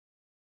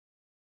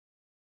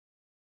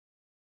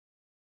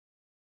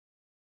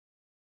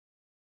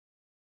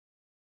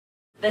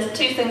There's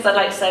two things I'd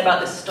like to say about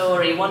this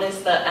story. One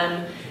is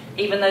that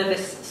even though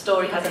this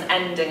story has an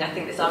ending, I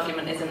think this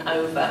argument isn't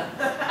over.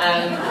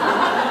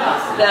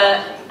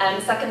 The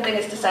second thing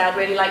is to say I'd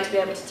really like to be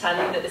able to tell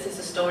you that this is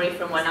a story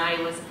from when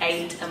I was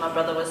 8 and my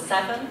brother was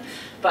 7,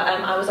 but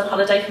I was on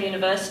holiday from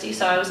university,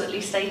 so I was at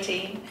least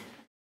 18.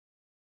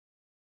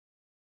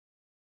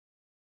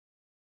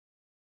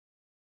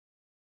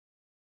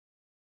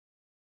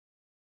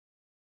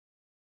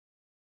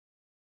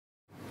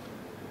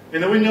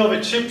 In the window of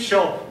a chip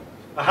shop,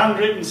 a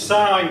handwritten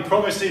sign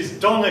promises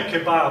doner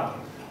kebab.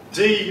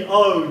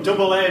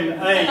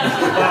 D-O-N-N-A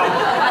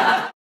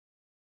kebab.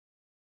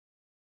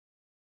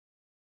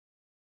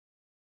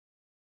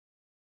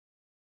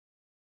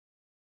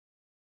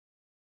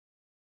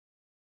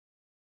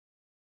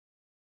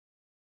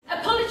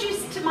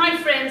 Apologies to my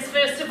friends,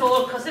 first of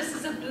all, because this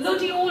is a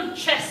bloody old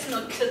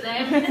chestnut to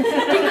them,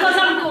 because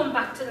I'm going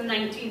back to the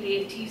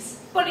 1980s.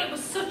 But it was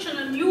such an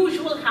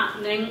unusual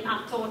happening,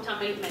 I thought I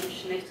might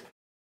mention it.